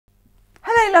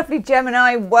Hello lovely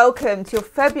Gemini, welcome to your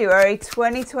February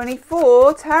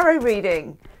 2024 tarot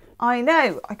reading. I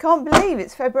know, I can't believe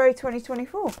it's February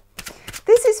 2024.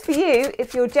 This is for you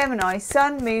if you're Gemini,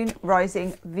 Sun, Moon,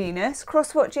 Rising, Venus,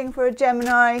 cross-watching for a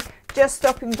Gemini, just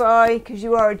stopping by because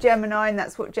you are a Gemini and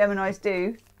that's what Geminis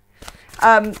do.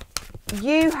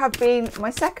 You have been my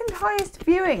second highest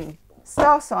viewing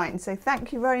star sign, so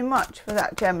thank you very much for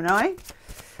that, Gemini.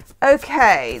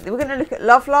 Okay, we're going to look at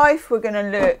love life, we're going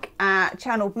to look at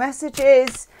channeled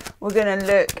messages, we're going to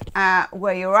look at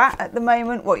where you're at the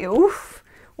moment, what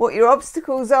your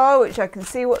obstacles are, which I can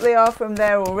see what they are from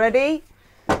there already.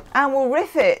 And we'll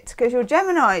riff it, because you're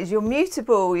Geminis, you're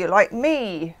mutable, you're like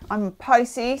me. I'm a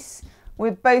Pisces,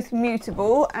 we're both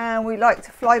mutable, and we like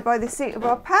to fly by the seat of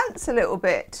our pants a little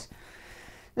bit.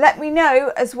 Let me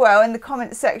know as well in the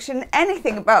comments section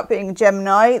anything about being a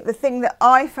Gemini. The thing that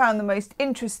I found the most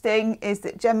interesting is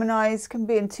that Geminis can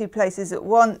be in two places at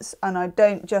once, and I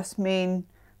don't just mean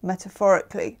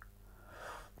metaphorically.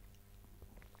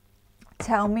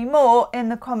 Tell me more in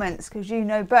the comments because you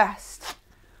know best.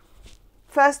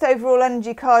 First overall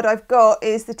energy card I've got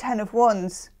is the Ten of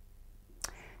Wands.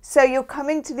 So you're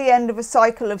coming to the end of a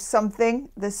cycle of something.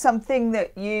 There's something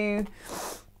that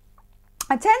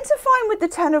I tend to find with the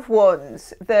Ten of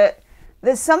Wands that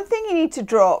there's something you need to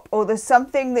drop, or there's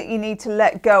something that you need to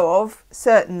let go of,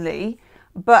 certainly.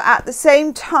 But at the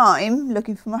same time,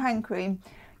 looking for my hand cream,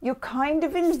 you're kind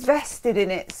of invested in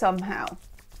it somehow.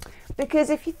 Because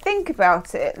if you think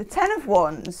about it, the Ten of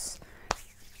Wands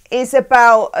is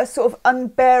about a sort of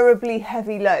unbearably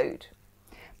heavy load.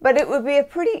 But it would be a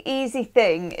pretty easy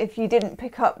thing if you didn't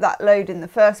pick up that load in the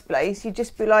first place. You'd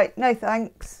just be like, no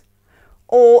thanks.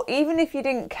 Or even if you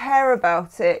didn't care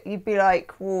about it, you'd be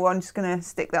like, well, I'm just going to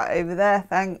stick that over there,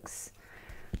 thanks.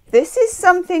 This is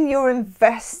something you're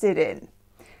invested in.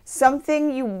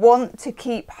 Something you want to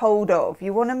keep hold of.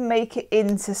 You want to make it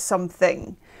into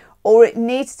something. Or it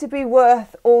needs to be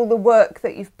worth all the work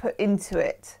that you've put into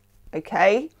it.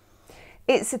 Okay?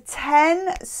 It's a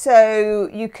 10, so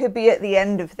you could be at the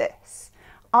end of this.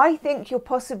 I think you're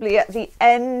possibly at the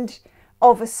end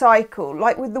of a cycle,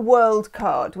 like with the World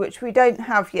card, which we don't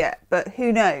have yet, but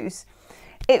who knows.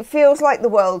 It feels like the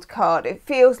World card. It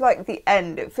feels like the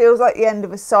end. It feels like the end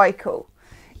of a cycle.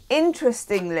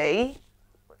 Interestingly,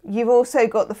 you've also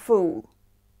got the Fool.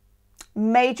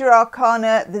 Major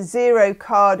Arcana, the 0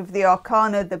 card of the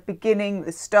Arcana, the beginning,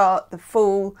 the start, the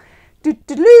Fool.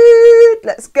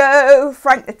 Let's go.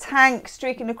 Frank the Tank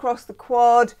streaking across the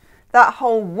quad. That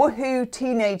whole woohoo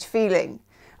teenage feeling.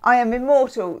 I am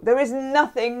immortal. There is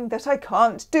nothing that I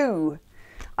can't do.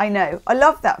 I know. I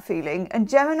love that feeling. And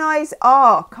Geminis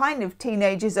are kind of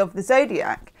teenagers of the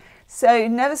Zodiac. So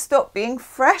never stop being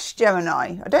fresh,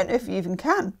 Gemini. I don't know if you even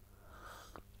can.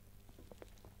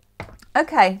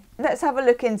 Okay, let's have a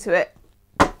look into it.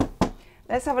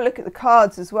 Let's have a look at the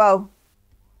cards as well.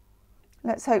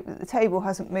 Let's hope that the table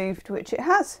hasn't moved, which it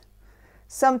has.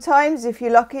 Sometimes, if you're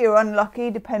lucky or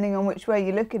unlucky, depending on which way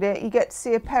you look at it, you get to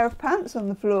see a pair of pants on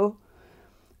the floor,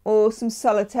 or some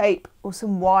sellotape, or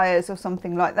some wires, or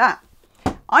something like that.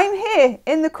 I'm here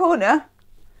in the corner.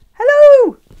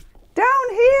 Hello! Down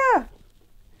here!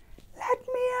 Let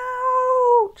me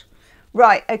out!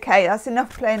 Right, okay, that's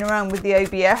enough playing around with the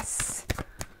OBS.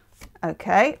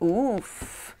 Okay,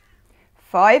 oof.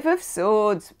 5 of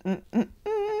Swords.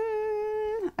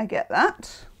 I get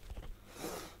that.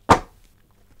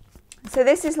 So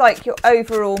this is like your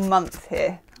overall month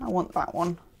here. I want that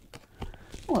one.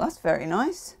 Oh, that's very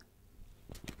nice.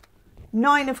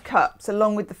 9 of Cups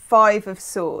along with the 5 of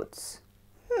Swords.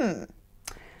 5 of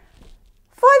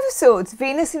Swords,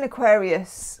 Venus in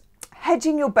Aquarius,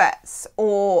 hedging your bets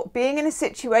or being in a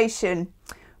situation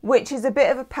which is a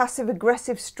bit of a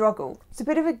passive-aggressive struggle. It's a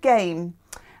bit of a game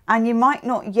and you might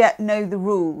not yet know the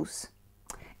rules.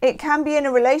 It can be in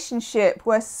a relationship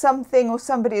where something or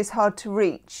somebody is hard to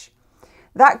reach.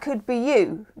 That could be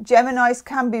you. Geminis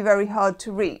can be very hard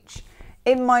to reach.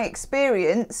 In my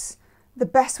experience, the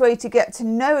best way to get to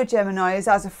know a Gemini is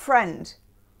as a friend.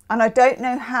 And I don't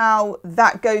know how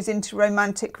that goes into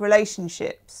romantic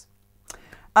relationships.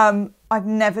 I've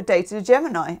never dated a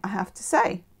Gemini, I have to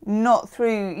say. Not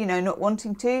through, not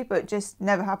wanting to, but just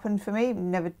never happened for me.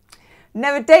 Never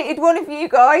dated one of you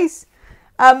guys.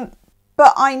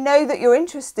 But I know that you're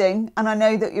interesting and I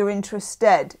know that you're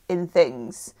interested in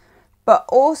things. But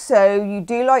also you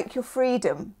do like your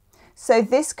freedom. So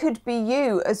this could be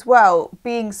you as well,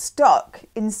 being stuck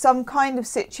in some kind of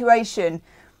situation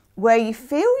where you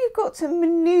feel you've got to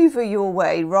maneuver your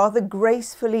way rather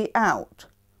gracefully out.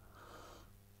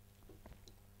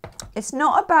 It's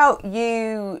not about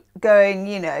you going,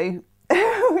 I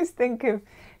always think of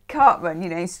Cartman, you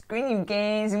know, screw you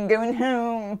guys, I'm going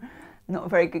home. Not a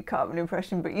very good Cartman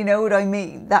impression, but you know what I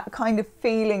mean. That kind of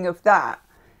feeling of that.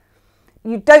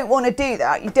 You don't want to do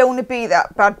that. You don't want to be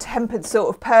that bad-tempered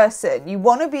sort of person. You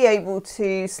want to be able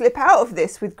to slip out of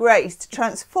this with grace to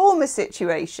transform a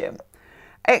situation.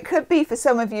 It could be for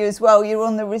some of you as well, you're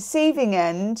on the receiving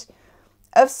end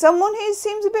of someone who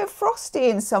seems a bit frosty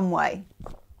in some way.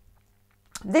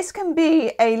 This can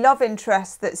be a love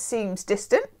interest that seems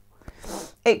distant.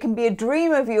 It can be a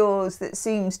dream of yours that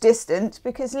seems distant,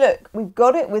 because look, we've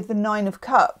got it with the 9 of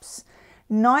Cups.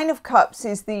 9 of Cups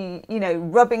is the, you know,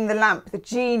 rubbing the lamp, the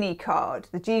genie card,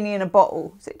 the genie in a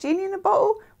bottle. Is it genie in a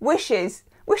bottle? Wishes.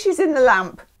 Wishes in the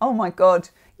lamp. Oh my God.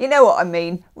 You know what I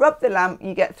mean. Rub the lamp,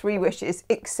 you get 3 wishes,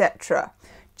 etc.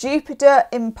 Jupiter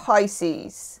in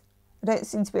Pisces. I don't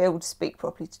seem to be able to speak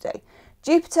properly today.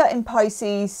 Jupiter in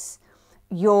Pisces,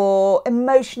 your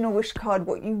emotional wish card,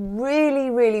 what you really,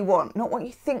 really want. Not what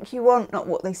you think you want, not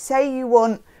what they say you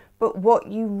want, but what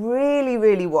you really,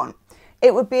 really want.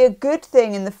 It would be a good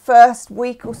thing in the first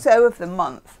week or so of the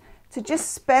month to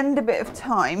just spend a bit of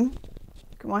time.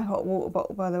 Look at my hot water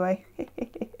bottle, by the way.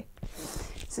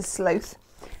 It's a sloth.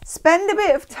 Spend a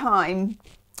bit of time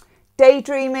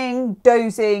daydreaming,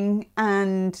 dozing,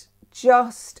 and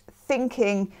just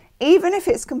thinking, even if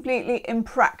it's completely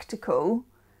impractical,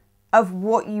 of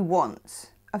what you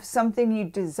want, of something you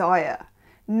desire,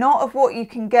 not of what you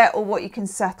can get or what you can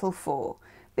settle for.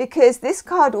 Because this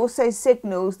card also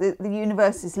signals that the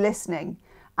universe is listening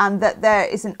and that there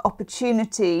is an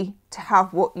opportunity to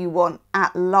have what you want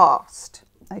at last,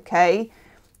 okay?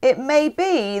 It may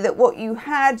be that what you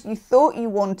had, you thought you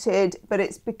wanted, but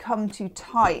it's become too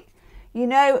tight. You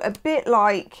know, a bit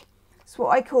like, it's what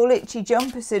I call itchy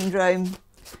jumper syndrome.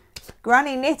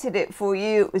 Granny knitted it for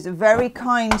you. It was a very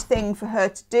kind thing for her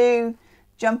to do.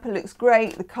 Jumper looks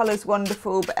great, the colour's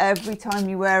wonderful, but every time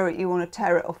you wear it, you want to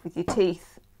tear it off with your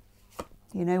teeth.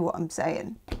 You know what I'm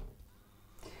saying.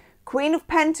 Queen of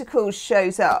Pentacles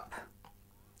shows up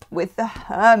with the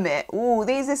Hermit. Oh,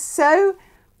 these are so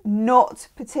not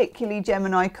particularly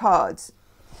Gemini cards.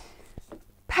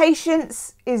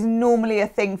 Patience is normally a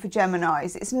thing for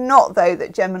Geminis. It's not, though,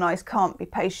 that Geminis can't be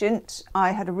patient.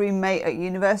 I had a roommate at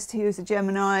university who was a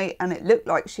Gemini, and it looked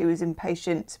like she was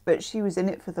impatient, but she was in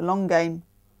it for the long game.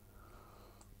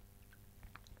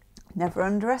 Never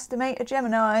underestimate a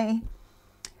Gemini.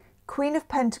 Queen of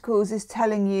Pentacles is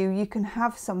telling you you can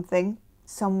have something,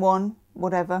 someone,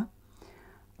 whatever,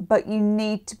 but you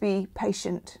need to be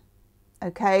patient,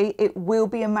 okay? It will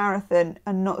be a marathon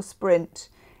and not a sprint.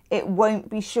 It won't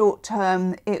be short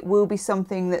term. It will be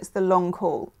something that's the long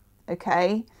haul,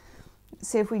 okay? Let's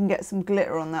see if we can get some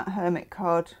glitter on that Hermit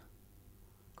card.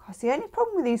 Because the only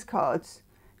problem with these cards,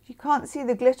 you can't see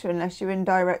the glitter unless you're in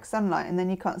direct sunlight, and then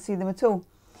you can't see them at all.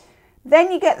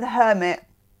 Then you get the Hermit.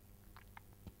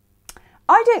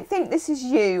 I don't think this is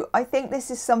you. I think this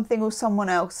is something or someone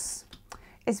else.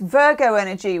 It's Virgo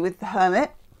energy with the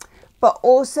Hermit, but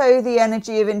also the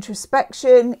energy of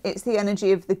introspection. It's the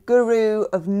energy of the guru,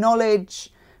 of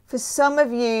knowledge. For some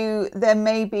of you, there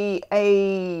may be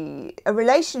a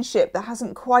relationship that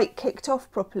hasn't quite kicked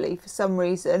off properly for some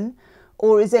reason,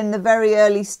 or is in the very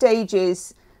early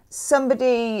stages.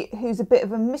 Somebody who's a bit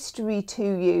of a mystery to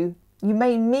you. You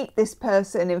may meet this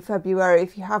person in February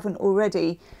if you haven't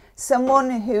already. Someone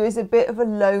who is a bit of a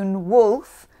lone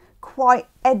wolf, quite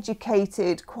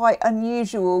educated, quite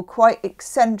unusual, quite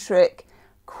eccentric,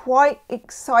 quite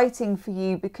exciting for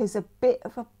you because a bit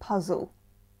of a puzzle.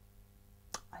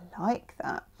 I like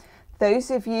that. Those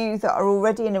of you that are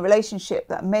already in a relationship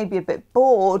that may be a bit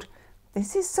bored,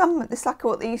 this is like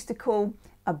what they used to call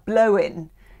a blow-in.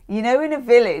 You know, in a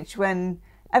village when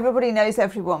everybody knows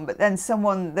everyone, but then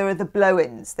there are the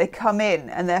blow-ins. They come in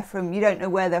and they're from, you don't know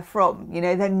where they're from. You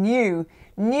know, they're new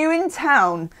in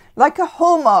town, like a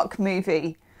Hallmark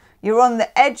movie. You're on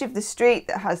the edge of the street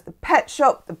that has the pet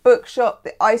shop, the bookshop,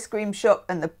 the ice cream shop,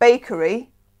 and the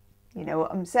bakery. You know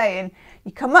what I'm saying?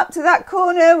 You come up to that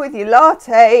corner with your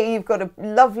latte, you've got a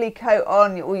lovely coat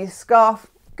on, or your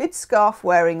scarf, good scarf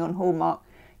wearing on Hallmark.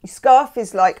 Your scarf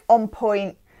is like on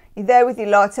point. You're there with your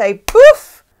latte,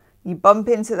 poof! You bump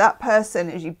into that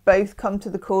person as you both come to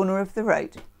the corner of the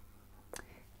road.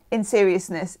 In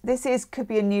seriousness, this could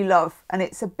be a new love, and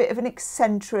it's a bit of an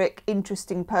eccentric,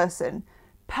 interesting person.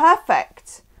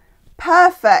 Perfect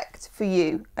for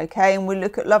you, okay? And we'll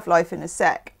look at love life in a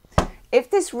sec. If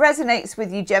this resonates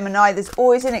with you, Gemini, there's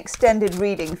always an extended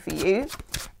reading for you,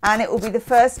 and it will be the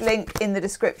first link in the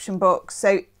description box.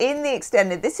 So in the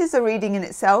extended, this is a reading in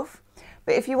itself.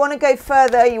 But if you want to go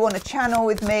further, you want to channel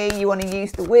with me, you want to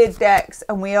use the weird decks,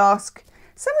 and we ask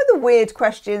some of the weird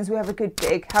questions, we have a good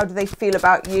dig. How do they feel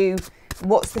about you?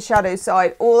 What's the shadow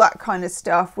side? All that kind of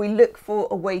stuff. We look for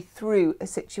a way through a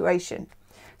situation.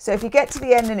 So if you get to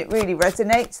the end and it really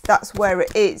resonates, that's where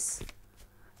it is.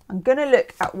 I'm going to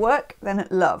look at work, then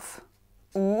at love.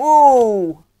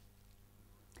 Whoa!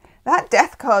 That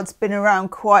death card's been around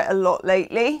quite a lot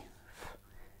lately.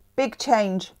 Big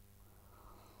change.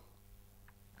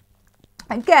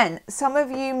 Again, some of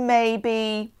you may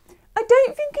be, I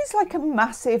don't think it's like a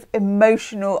massive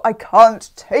emotional, I can't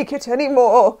take it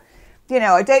anymore. You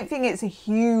know, I don't think it's a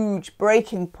huge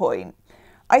breaking point.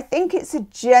 I think it's a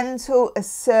gentle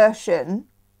assertion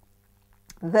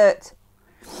that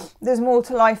there's more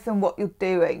to life than what you're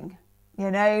doing.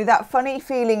 You know, that funny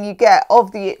feeling you get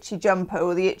of the itchy jumper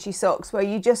or the itchy socks where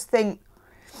you just think,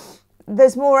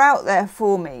 there's more out there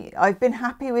for me. I've been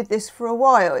happy with this for a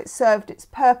while. It served its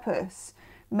purpose.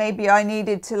 Maybe I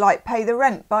needed to like pay the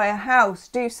rent, buy a house,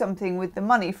 do something with the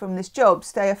money from this job,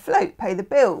 stay afloat, pay the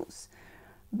bills.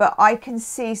 But I can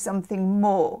see something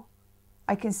more.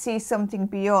 I can see something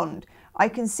beyond. I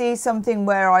can see something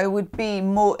where I would be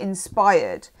more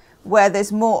inspired, where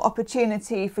there's more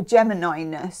opportunity for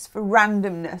Gemini-ness, for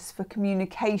randomness, for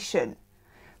communication,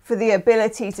 for the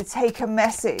ability to take a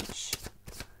message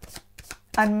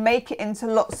and make it into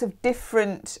lots of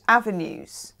different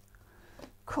avenues.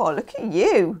 Cool, look at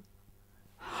you.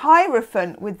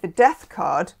 Hierophant with the death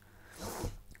card.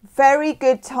 Very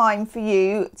good time for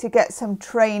you to get some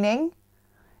training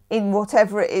in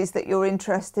whatever it is that you're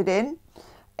interested in.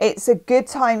 It's a good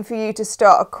time for you to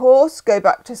start a course, go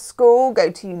back to school, go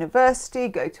to university,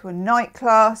 go to a night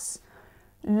class,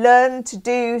 learn to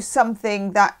do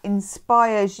something that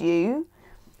inspires you.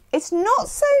 It's not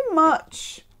so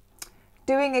much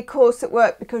doing a course at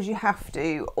work because you have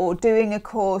to, or doing a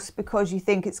course because you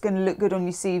think it's going to look good on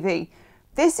your CV.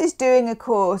 This is doing a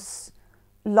course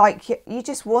like you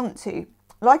just want to.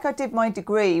 Like I did my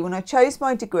degree. When I chose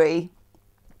my degree,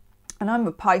 and I'm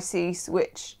a Pisces,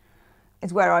 which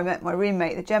is where I met my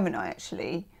roommate, the Gemini,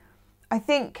 actually. I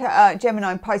think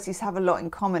Gemini and Pisces have a lot in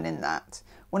common in that.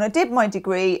 When I did my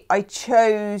degree, I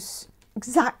chose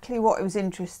exactly what I was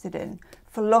interested in.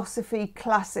 Philosophy,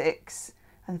 classics,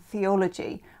 and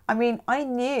theology. I mean, I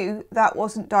knew that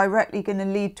wasn't directly going to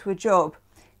lead to a job.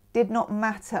 Did not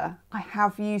matter. I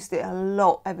have used it a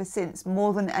lot ever since,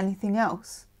 more than anything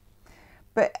else.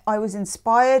 But I was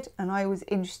inspired and I was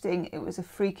interesting. It was a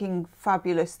freaking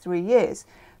fabulous 3 years.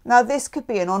 Now, this could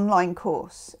be an online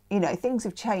course. You know, things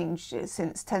have changed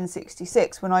since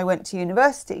 1066 when I went to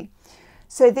university.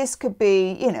 So this could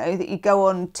be, you know, that you go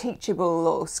on Teachable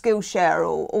or Skillshare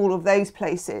or all of those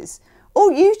places.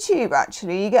 Or YouTube,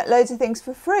 actually. You get loads of things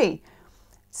for free.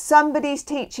 Somebody's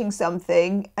teaching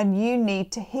something and you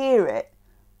need to hear it.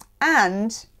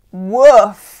 And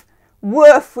woof,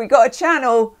 woof, we got a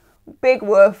channel, big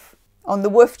woof, on the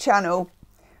woof channel.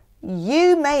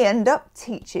 You may end up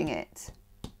teaching it.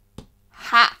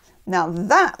 Ha! Now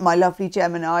that, my lovely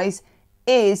Geminis,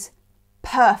 is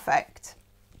perfect.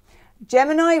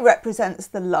 Gemini represents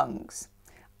the lungs.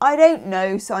 I don't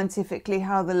know scientifically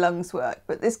how the lungs work,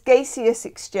 but this gaseous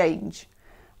exchange.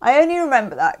 I only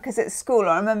remember that because at school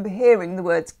I remember hearing the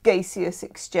words gaseous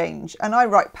exchange, and I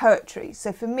write poetry.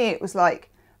 So for me it was like,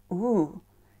 ooh,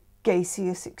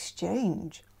 gaseous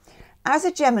exchange. As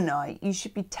a Gemini, you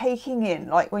should be taking in,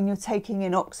 like when you're taking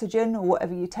in oxygen or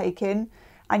whatever you take in,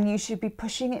 and you should be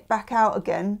pushing it back out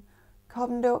again.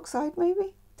 Carbon dioxide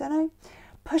maybe? Don't know.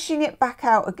 Pushing it back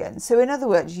out again. So in other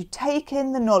words, you take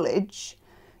in the knowledge,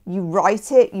 you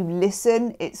write it, you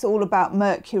listen. It's all about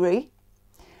Mercury.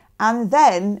 And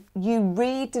then you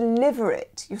re-deliver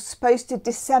it. You're supposed to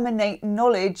disseminate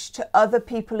knowledge to other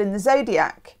people in the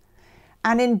Zodiac.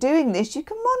 And in doing this, you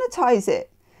can monetize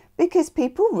it because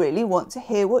people really want to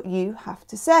hear what you have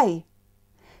to say.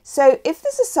 So if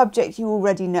there's a subject you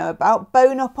already know about,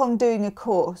 bone up on doing a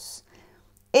course.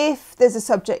 If there's a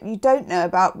subject you don't know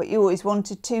about, but you always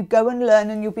wanted to, go and learn,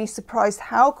 and you'll be surprised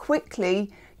how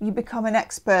quickly you become an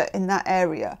expert in that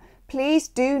area. Please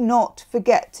do not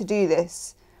forget to do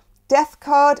this. Death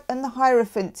card and the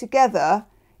Hierophant together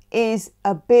is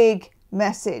a big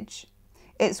message.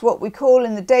 It's what we call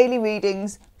in the daily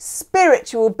readings,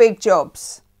 spiritual big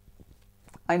jobs.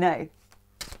 I know.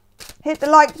 Hit the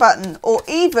like button or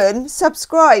even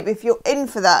subscribe if you're in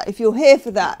for that, if you're here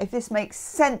for that, if this makes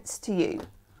sense to you.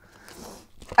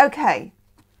 Okay,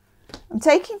 I'm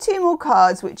taking 2 more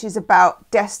cards, which is about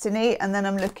destiny, and then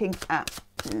I'm looking at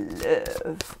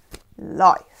love,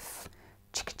 life.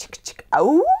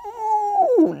 Oh,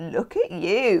 look at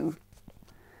you.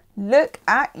 Look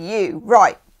at you.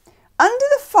 Right, under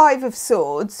the 5 of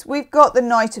Swords, we've got the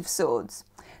Knight of Swords.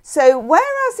 So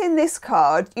whereas in this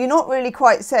card, you're not really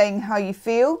quite saying how you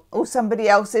feel, or somebody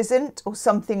else isn't, or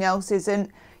something else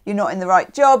isn't, you're not in the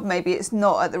right job, maybe it's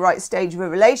not at the right stage of a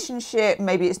relationship,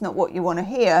 maybe it's not what you want to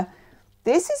hear.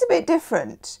 This is a bit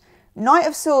different. Knight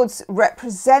of Swords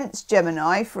represents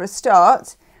Gemini for a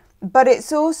start, but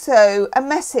it's also a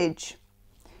message.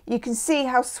 You can see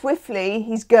how swiftly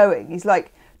he's going. He's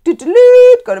like,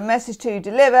 got a message to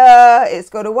deliver, it's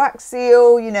got a wax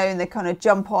seal, you know, and they kind of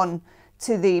jump on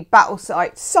to the battle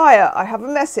site. Sire, I have a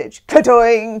message.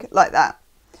 Ka-doing, like that.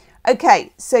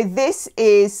 Okay, so this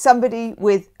is somebody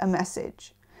with a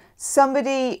message.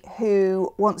 Somebody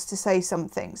who wants to say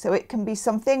something. So it can be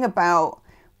something about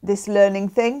this learning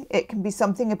thing. It can be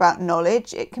something about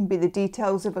knowledge. It can be the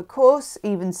details of a course,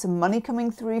 even some money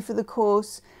coming through for the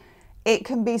course. It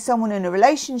can be someone in a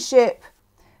relationship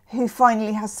who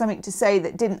finally has something to say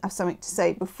that didn't have something to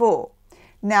say before.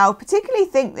 Now, particularly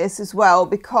think this as well,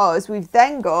 because we've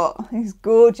then got, he's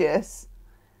gorgeous.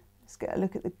 Let's get a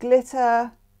look at the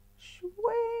glitter.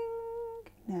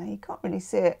 Swing. No, you can't really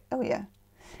see it. Oh yeah.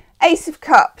 Ace of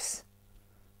Cups.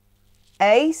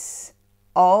 Ace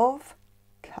of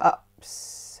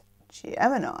Cups.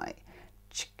 Gemini.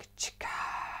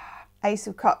 Ace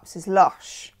of Cups is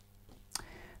lush.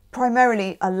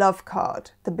 Primarily a love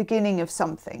card, the beginning of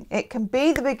something. It can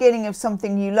be the beginning of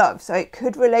something you love, so it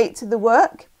could relate to the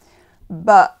work,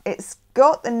 but it's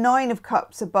got the 9 of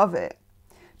Cups above it.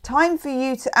 Time for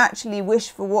you to actually wish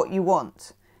for what you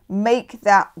want. Make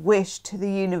that wish to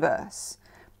the universe,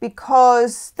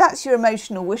 because that's your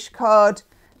emotional wish card.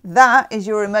 That is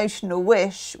your emotional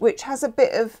wish, which has a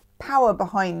bit of power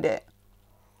behind it.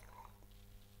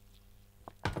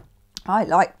 I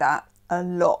like that a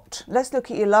lot. Let's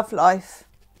look at your love life.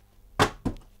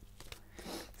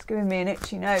 It's giving me an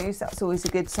itchy nose. That's always a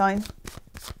good sign.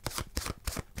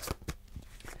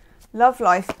 Love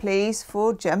life, please,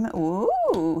 for Gemini.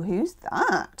 Ooh, who's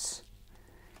that?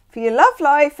 For your love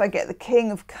life, I get the King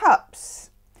of Cups.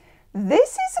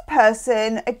 This is a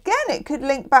person, again, it could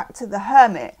link back to the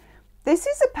Hermit. This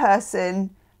is a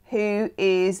person who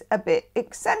is a bit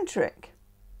eccentric.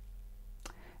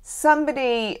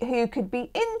 Somebody who could be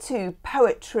into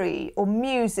poetry or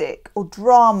music or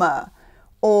drama,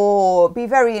 or be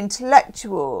very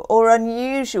intellectual or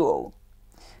unusual.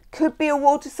 Could be a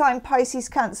water sign, Pisces,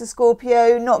 Cancer,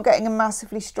 Scorpio, not getting a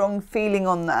massively strong feeling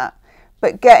on that,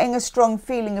 but getting a strong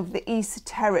feeling of the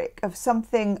esoteric, of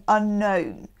something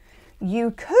unknown.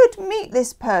 You could meet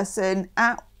this person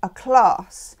at a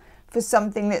class for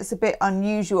something that's a bit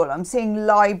unusual. I'm seeing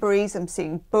libraries, I'm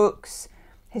seeing books,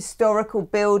 historical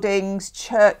buildings,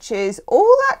 churches,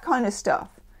 all that kind of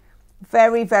stuff.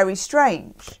 Very, very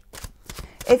strange.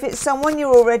 If it's someone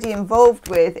you're already involved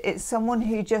with, it's someone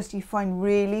who just you find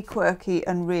really quirky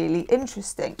and really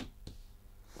interesting.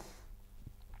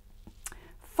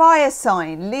 Fire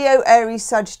sign, Leo, Aries,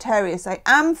 Sagittarius. I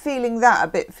am feeling that a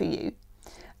bit for you.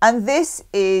 And this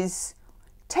is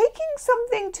taking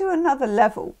something to another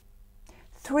level.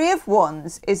 3 of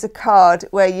Wands is a card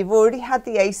where you've already had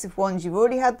the Ace of Wands, you've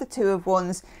already had the 2 of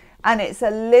Wands, and it's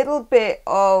a little bit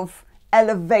of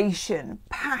elevation,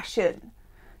 passion.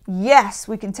 Yes,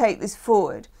 we can take this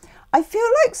forward. I feel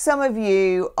like some of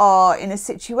you are in a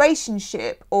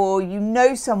situationship, or you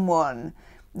know someone.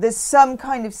 There's some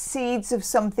kind of seeds of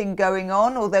something going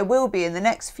on, or there will be in the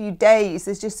next few days.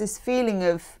 There's just this feeling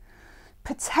of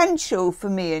potential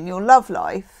for me in your love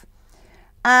life.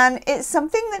 And it's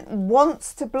something that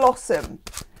wants to blossom,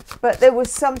 but there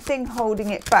was something holding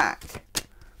it back.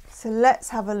 So let's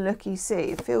have a looky see.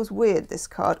 It feels weird, this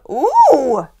card.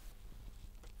 Ooh!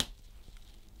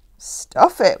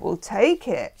 Stuff it, we'll take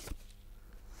it.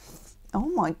 Oh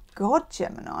my God,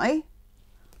 Gemini.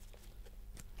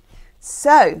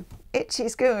 So, itchy,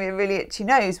 it's giving me a really itchy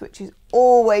nose, which is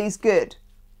always good.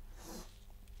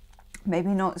 Maybe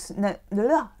not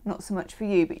so much for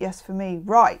you, but yes for me.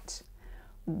 Right.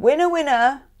 Winner,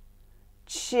 winner,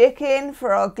 chicken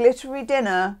for our glittery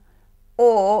dinner,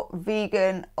 or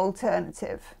vegan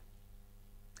alternative.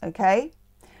 Okay?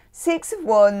 6 of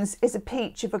Wands is a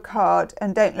peach of a card,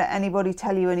 and don't let anybody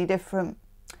tell you any different.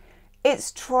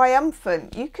 It's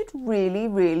triumphant. You could really,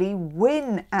 really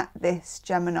win at this,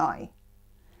 Gemini.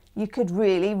 You could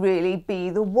really, really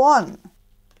be the one.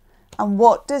 And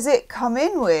what does it come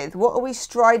in with? What are we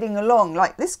striding along?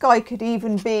 Like, this guy could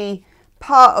even be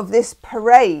part of this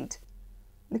parade.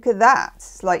 Look at that.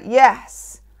 It's like,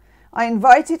 yes, I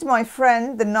invited my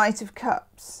friend, the Knight of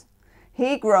Cups.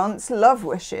 He grants love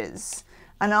wishes.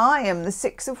 And I am the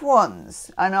 6 of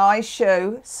Wands. And I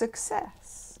show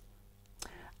success.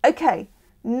 Okay,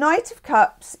 Knight of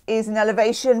Cups is an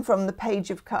elevation from the Page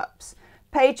of Cups.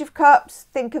 Page of Cups,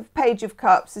 think of Page of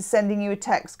Cups as sending you a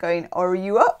text going, are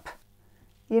you up?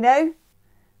 You know?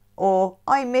 Or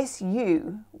I miss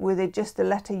you with just a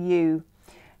letter U.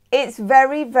 It's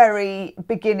very, very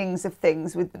beginnings of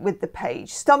things with the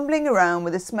page. Stumbling around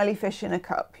with a smelly fish in a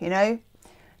cup, you know?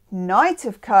 Knight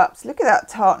of Cups, look at that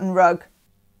tartan rug.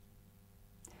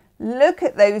 Look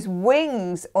at those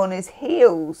wings on his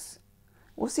heels.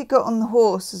 What's he got on the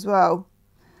horse as well?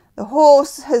 The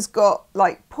horse has got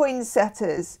like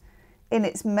poinsettias in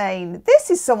its mane. This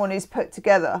is someone who's put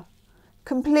together,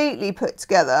 completely put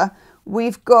together.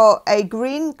 We've got a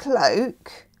green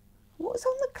cloak. What's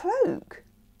on the cloak?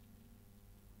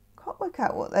 Can't work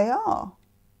out what they are.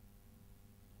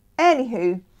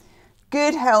 Anywho,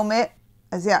 good helmet,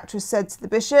 as the actress said to the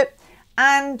bishop,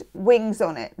 and wings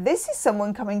on it. This is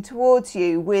someone coming towards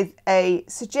you with a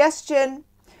suggestion,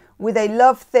 with a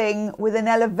love thing, with an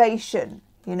elevation,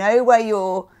 you know,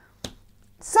 where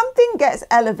something gets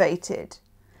elevated.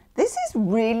 This is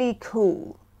really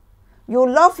cool. Your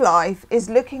love life is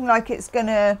looking like it's going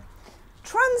to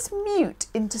transmute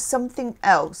into something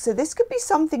else. So this could be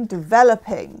something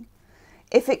developing.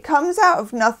 If it comes out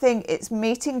of nothing, it's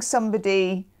meeting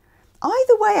somebody.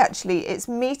 Either way, actually, it's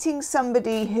meeting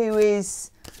somebody who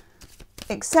is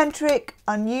eccentric,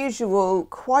 unusual,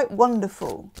 quite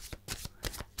wonderful,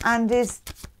 and is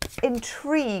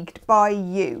intrigued by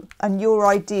you and your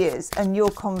ideas and your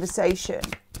conversation.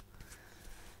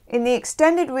 In the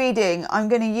extended reading, I'm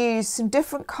going to use some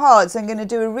different cards. I'm going to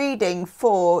do a reading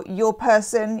for your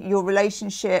person, your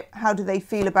relationship. How do they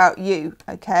feel about you?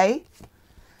 Okay.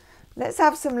 Let's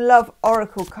have some love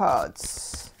oracle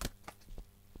cards.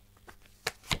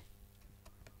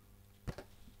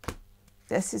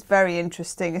 This is very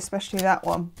interesting, especially that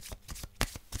one.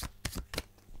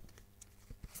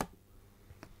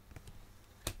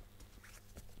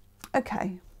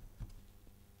 Okay.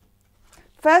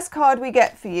 First card we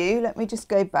get for you, let me just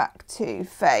go back to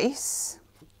face.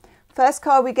 First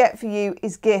card we get for you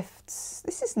is gifts.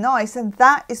 This is nice, and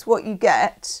that is what you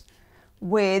get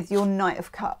with your Knight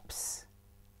of Cups.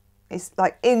 It's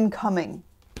like incoming.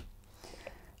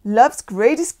 Love's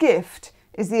greatest gift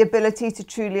is the ability to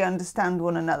truly understand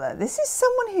one another. This is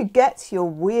someone who gets your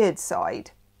weird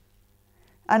side.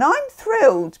 And I'm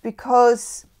thrilled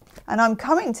because, and I'm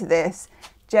coming to this,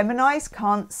 Geminis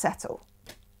can't settle.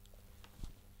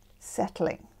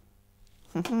 Settling.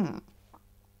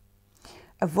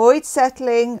 Avoid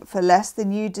settling for less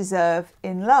than you deserve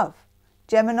in love.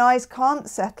 Geminis can't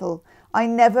settle. I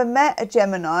never met a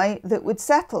Gemini that would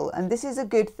settle, and this is a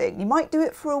good thing. You might do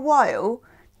it for a while.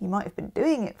 You might have been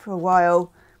doing it for a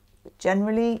while, but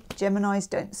generally Geminis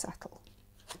don't settle.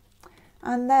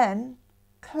 And then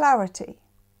clarity.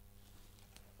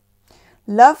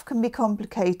 Love can be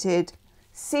complicated.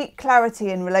 Seek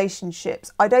clarity in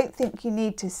relationships. I don't think you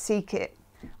need to seek it.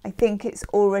 I think it's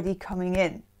already coming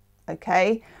in.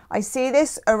 Okay? I see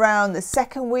this around the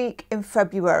second week in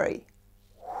February.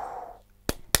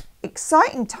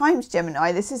 Exciting times,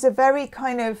 Gemini. This is a very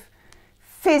kind of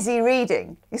fizzy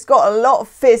reading. It's got a lot of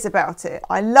fizz about it.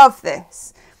 I love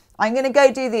this. I'm going to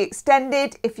go do the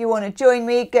extended. If you want to join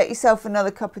me, get yourself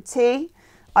another cup of tea.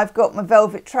 I've got my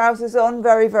velvet trousers on,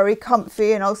 very, very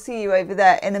comfy, and I'll see you over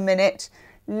there in a minute.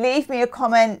 Leave me a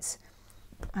comment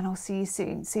and I'll see you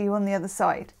soon. See you on the other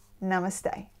side.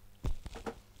 Namaste.